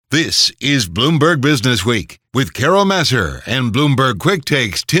This is Bloomberg Business Week with Carol Masser and Bloomberg Quick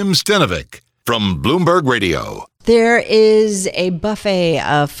Takes Tim Stenovic from Bloomberg Radio. There is a buffet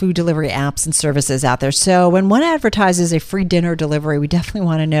of food delivery apps and services out there. So when one advertises a free dinner delivery, we definitely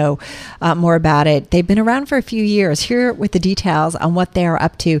want to know more about it. They've been around for a few years. Here with the details on what they are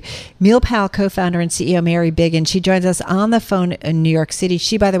up to, MealPal co-founder and CEO Mary Biggin. She joins us on the phone in New York City.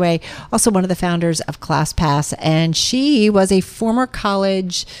 She, by the way, also one of the founders of ClassPass, and she was a former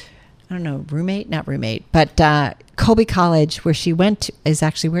college, not roommate, but Colby College, where she went, is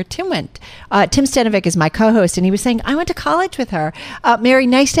actually where Tim went. Tim Stenovic is my co-host, and he was saying, I went to college with her. Mary,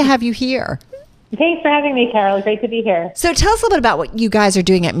 nice to have you here. Thanks for having me, Carol. Great to be here. So tell us a little bit about what you guys are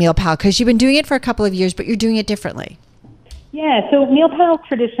doing at MealPal, because you've been doing it for a couple of years, but you're doing it differently. Yeah, so MealPal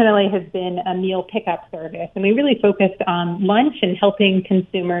traditionally has been a meal pickup service, and we really focused on lunch and helping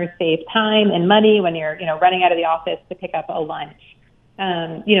consumers save time and money when you're running out of the office to pick up a lunch.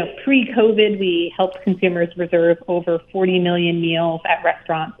 Pre-COVID, we helped consumers reserve over 40 million meals at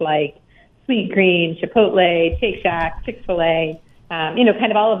restaurants like Sweet Green, Chipotle, Shake Shack, Chick-fil-A,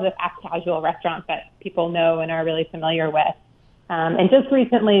 kind of all of the fast casual restaurants that people know and are really familiar with. And just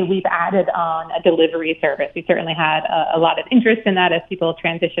recently, we've added on a delivery service. We certainly had a lot of interest in that as people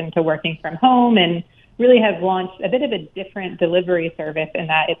transition to working from home, and really have launched a bit of a different delivery service in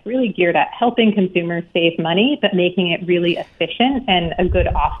that it's really geared at helping consumers save money, but making it really efficient and a good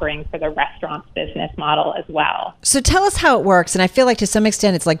offering for the restaurant's business model as well. So tell us how it works. And I feel like to some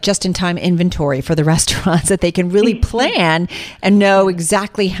extent it's like just-in-time inventory for the restaurants that they can really plan and know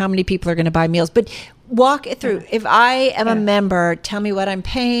exactly how many people are going to buy meals. But walk it through. If I am a member, tell me what I'm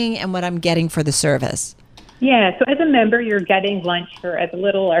paying and what I'm getting for the service. Yeah, so as a member, you're getting lunch for as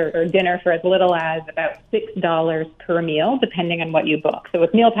little or dinner for as little as about $6 per meal, depending on what you book. So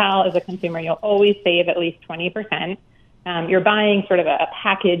with MealPal, as a consumer, you'll always save at least 20%. You're buying sort of a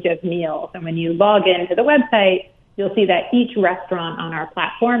package of meals. And when you log into the website, you'll see that each restaurant on our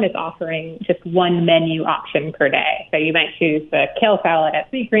platform is offering just one menu option per day. So you might choose the kale salad at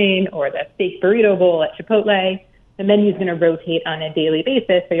Sweet Green or the steak burrito bowl at Chipotle. The menu is going to rotate on a daily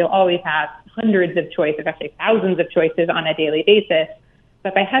basis, so you'll always have hundreds of choices, actually thousands of choices on a daily basis.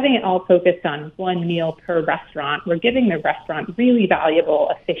 But by having it all focused on one meal per restaurant, we're giving the restaurant really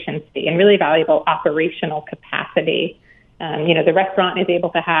valuable efficiency and really valuable operational capacity. The restaurant is able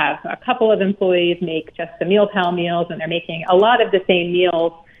to have a couple of employees make just the MealPal meals, and they're making a lot of the same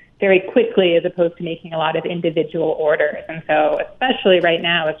meals very quickly as opposed to making a lot of individual orders. And so especially right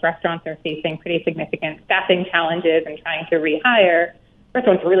now, as restaurants are facing pretty significant staffing challenges and trying to rehire,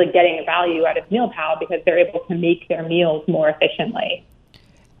 restaurants are really getting value out of MealPal because they're able to make their meals more efficiently.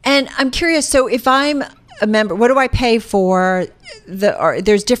 And I'm curious, so if I'm a member, what do I pay for?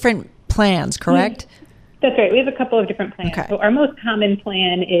 There's different plans, correct? That's right. We have a couple of different plans. Okay. So our most common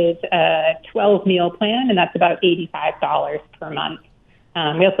plan is a 12-meal plan, and that's about $85 per month.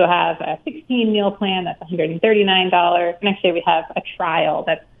 We also have a 16-meal plan, that's $139. And actually, we have a trial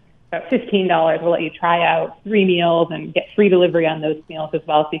that's about $15. We'll let you try out 3 meals and get free delivery on those meals as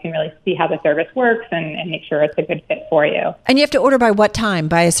well, so you can really see how the service works and make sure it's a good fit for you. And you have to order by what time?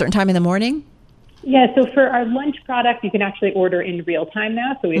 By a certain time in the morning? Yeah, so for our lunch product, you can actually order in real time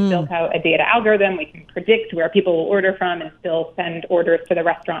now. So we've built out a data algorithm. We can predict where people will order from and still send orders to the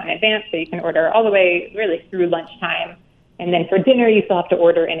restaurant in advance. So you can order all the way really through lunchtime. And then for dinner, you still have to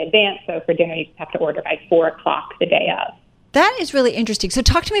order in advance. So for dinner, you just have to order by 4 o'clock the day of. That is really interesting. So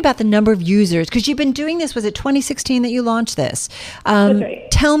talk to me about the number of users, because you've been doing this. Was it 2016 that you launched this? That's right.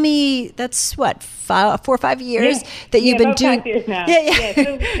 Tell me, that's what, 4 or 5 years that you've been doing? 5 years now.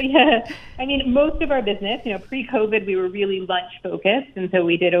 I mean, most of our business, pre-COVID, we were really lunch focused. And so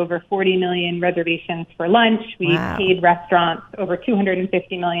we did over 40 million reservations for lunch. We paid restaurants over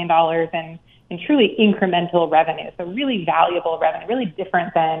 $250 million and truly incremental revenue. So really valuable revenue, really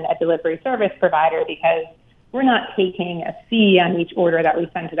different than a delivery service provider, because we're not taking a fee on each order that we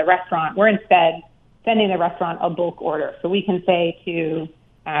send to the restaurant. We're instead sending the restaurant a bulk order. So we can say to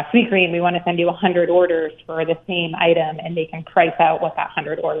Sweet Green, we want to send you 100 orders for the same item, and they can price out what that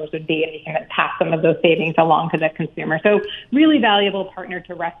 100 orders would be, and we can pass some of those savings along to the consumer. So really valuable partner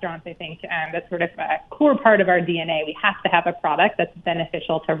to restaurants, I think. That's sort of a core part of our DNA. We have to have a product that's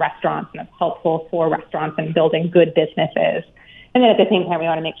beneficial to restaurants and that's helpful for restaurants and building good businesses. And then at the same time, we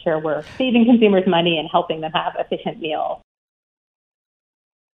want to make sure we're saving consumers money and helping them have efficient meals.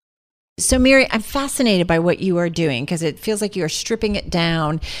 So, Mary, I'm fascinated by what you are doing, because it feels like you are stripping it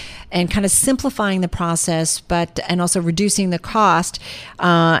down and kind of simplifying the process, and also reducing the cost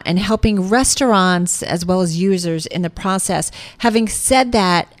and helping restaurants as well as users in the process. Having said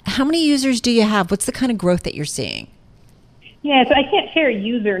that, how many users do you have? What's the kind of growth that you're seeing? Yeah, so I can't share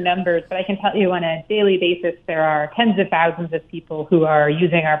user numbers, but I can tell you on a daily basis, there are tens of thousands of people who are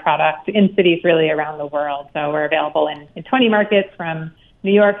using our product in cities really around the world. So we're available in 20 markets from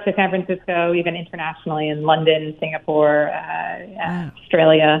New York to San Francisco, even internationally in London, Singapore,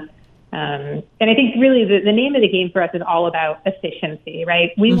 Australia. And I think really the name of the game for us is all about efficiency,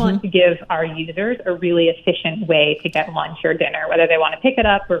 right? We want to give our users a really efficient way to get lunch or dinner, whether they want to pick it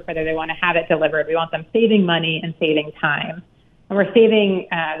up or whether they want to have it delivered. We want them saving money and saving time. And we're saving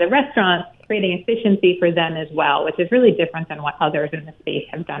the restaurants, creating efficiency for them as well, which is really different than what others in the space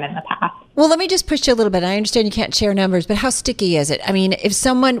have done in the past. Well, let me just push you a little bit. I understand you can't share numbers, but how sticky is it? I mean,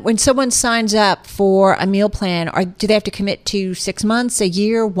 when someone signs up for a meal plan, do they have to commit to 6 months, a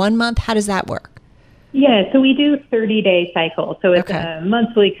year, 1 month? How does that work? Yeah, so we do 30-day cycles. So it's a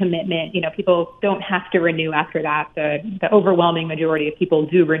monthly commitment. People don't have to renew after that. The overwhelming majority of people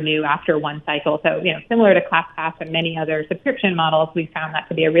do renew after one cycle. So, similar to ClassPass and many other subscription models, we found that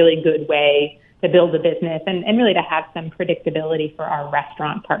to be a really good way to build a business and really to have some predictability for our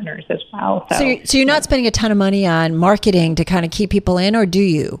restaurant partners as well. So you're not spending a ton of money on marketing to kind of keep people in, or do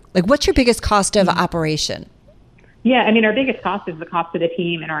you? Like, what's your biggest cost of operation? Yeah, I mean, our biggest cost is the cost of the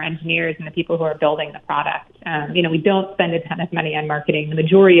team and our engineers and the people who are building the product. We don't spend a ton of money on marketing. The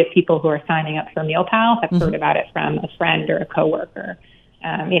majority of people who are signing up for MealPal have heard about it from a friend or a coworker.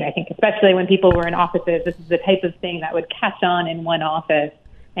 I think especially when people were in offices, this is the type of thing that would catch on in one office,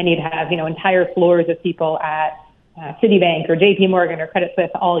 and you'd have, entire floors of people at Citibank or JP Morgan or Credit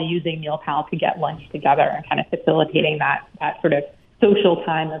Suisse all using MealPal to get lunch together and kind of facilitating that sort of social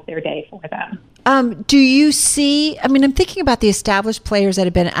time of their day for them. Do you see, I'm thinking about the established players that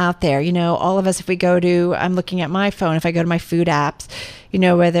have been out there. All of us, if we go to, I'm looking at my phone, if I go to my food apps,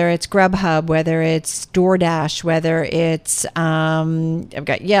 whether it's Grubhub, whether it's DoorDash, whether it's, I've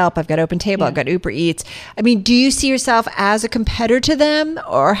got Yelp, I've got OpenTable, I've got Uber Eats. Do you see yourself as a competitor to them,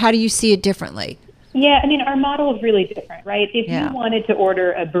 or how do you see it differently? Yeah, our model is really different, right? If you wanted to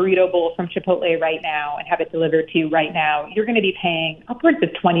order a burrito bowl from Chipotle right now and have it delivered to you right now, you're going to be paying upwards of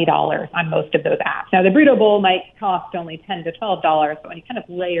 $20 on most of those apps. Now, the burrito bowl might cost only $10 to $12, but when you kind of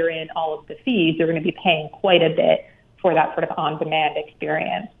layer in all of the fees, you're going to be paying quite a bit for that sort of on-demand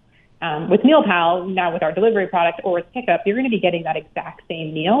experience. With MealPal, now with our delivery product or with pickup, you're going to be getting that exact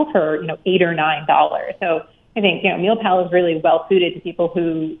same meal for, $8 or $9. So I think, MealPal is really well suited to people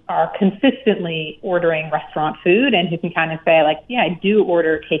who are consistently ordering restaurant food and who can kind of say, like, yeah, I do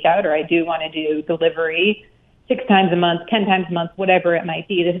order takeout, or I do want to do delivery 6 times a month, 10 times a month, whatever it might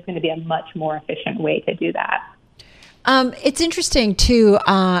be. This is going to be a much more efficient way to do that. It's interesting too.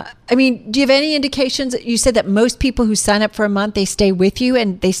 Do you have any indications? You said that most people who sign up for a month, they stay with you,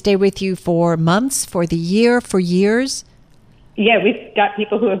 and they stay with you for months, for the year, for years? Yeah, we've got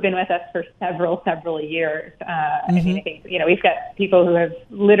people who have been with us for several years. I think, we've got people who have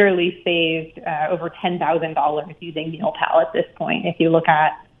literally saved over $10,000 using MealPal at this point. If you look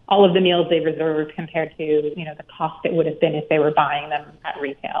at all of the meals they reserved compared to, the cost it would have been if they were buying them at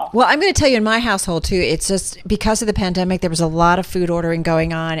retail. Well, I'm going to tell you, in my household too, it's just because of the pandemic, there was a lot of food ordering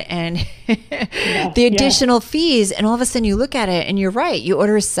going on, and the additional fees, and all of a sudden you look at it and you're right. You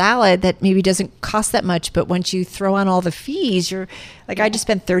order a salad that maybe doesn't cost that much, but once you throw on all the fees, you're like, I just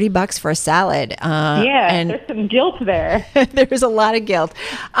spent $30 for a salad. And there's some guilt there. There's a lot of guilt.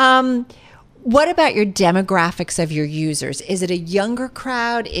 What about your demographics of your users? Is it a younger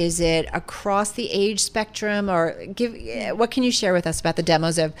crowd? Is it across the age spectrum? Or what can you share with us about the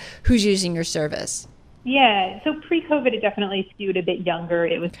demos of who's using your service? Yeah, so pre-COVID, it definitely skewed a bit younger.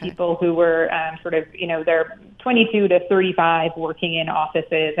 It was people who were they're 22 to 35, working in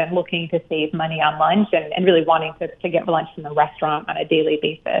offices and looking to save money on lunch and really wanting to get lunch from the restaurant on a daily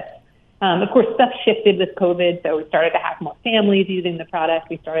basis. Of course, stuff shifted with COVID, so we started to have more families using the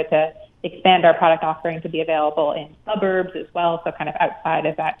product. We started to expand our product offering to be available in suburbs as well, so kind of outside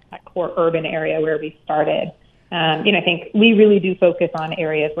of that core urban area where we started. I think we really do focus on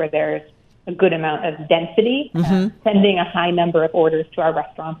areas where there's a good amount of density. Sending a high number of orders to our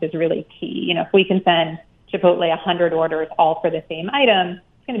restaurants is really key. If we can send Chipotle 100 orders all for the same item,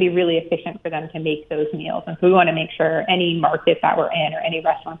 it's going to be really efficient for them to make those meals. And so we want to make sure any market that we're in or any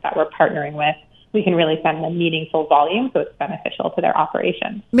restaurants that we're partnering with, we can really send them meaningful volume so it's beneficial to their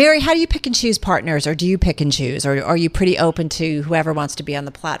operations. Mary, how do you pick and choose partners, or do you pick and choose, or are you pretty open to whoever wants to be on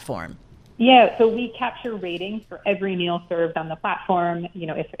the platform? Yeah, so we capture ratings for every meal served on the platform.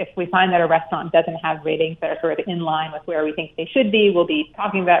 If we find that a restaurant doesn't have ratings that are sort of in line with where we think they should be, we'll be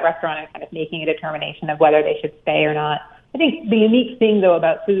talking to that restaurant and kind of making a determination of whether they should stay or not. I think the unique thing, though,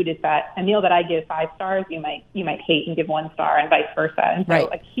 about food is that a meal that I give 5 stars, you might hate and give 1 star, and vice versa. And so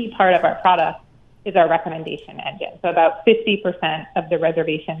a key part of our product is our recommendation engine. So about 50% of the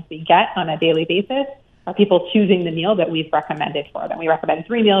reservations we get on a daily basis are people choosing the meal that we've recommended for them. We recommend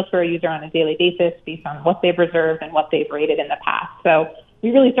 3 meals for a user on a daily basis based on what they've reserved and what they've rated in the past. So we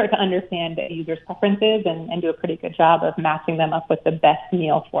really start to understand the user's preferences and do a pretty good job of matching them up with the best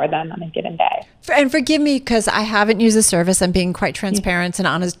meal for them on a given day. And forgive me because I haven't used the service. I'm being quite transparent and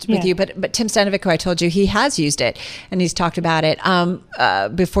honest with you. But Tim Stanovic, who I told you, he has used it and he's talked about it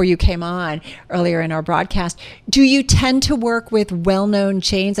before you came on earlier in our broadcast. Do you tend to work with well-known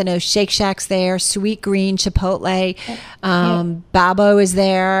chains? I know Shake Shack's there, Sweet Green, Chipotle, Babbo is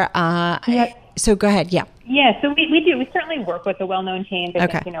there. So go ahead. Yeah. Yeah, so we do. We certainly work with the well-known chains, I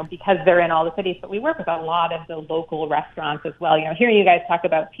think, because they're in all the cities, but we work with a lot of the local restaurants as well. Hearing you guys talk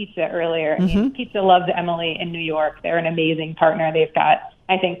about pizza earlier, I mean, Pizza Loves Emily in New York. They're an amazing partner. They've got,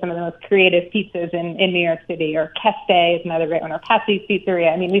 I think, some of the most creative pizzas in New York City, or Keste is another great one, or Patsy's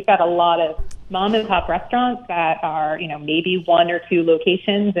Pizzeria. I mean, we've got a lot of mom and pop restaurants that are, maybe 1 or 2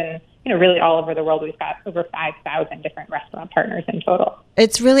 locations, and really all over the world. We've got over 5,000 different restaurant partners in total.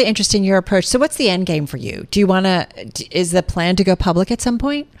 It's really interesting, your approach. So what's the end game for you? Is the plan to go public at some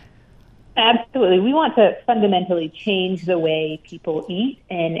point? Absolutely. We want to fundamentally change the way people eat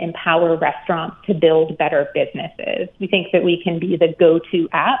and empower restaurants to build better businesses. We think that we can be the go-to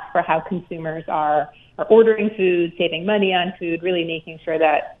app for how consumers are ordering food, saving money on food, really making sure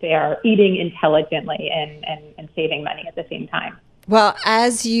that they are eating intelligently and saving money at the same time. Well,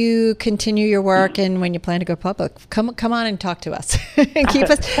 as you continue your work and when you plan to go public, come on and talk to us. keep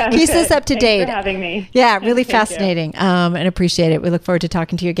us up to date. Thanks for having me. Yeah, really fascinating and appreciate it. We look forward to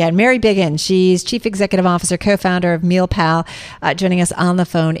talking to you again. Mary Biggin, she's Chief Executive Officer, co-founder of MealPal, joining us on the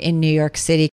phone in New York City.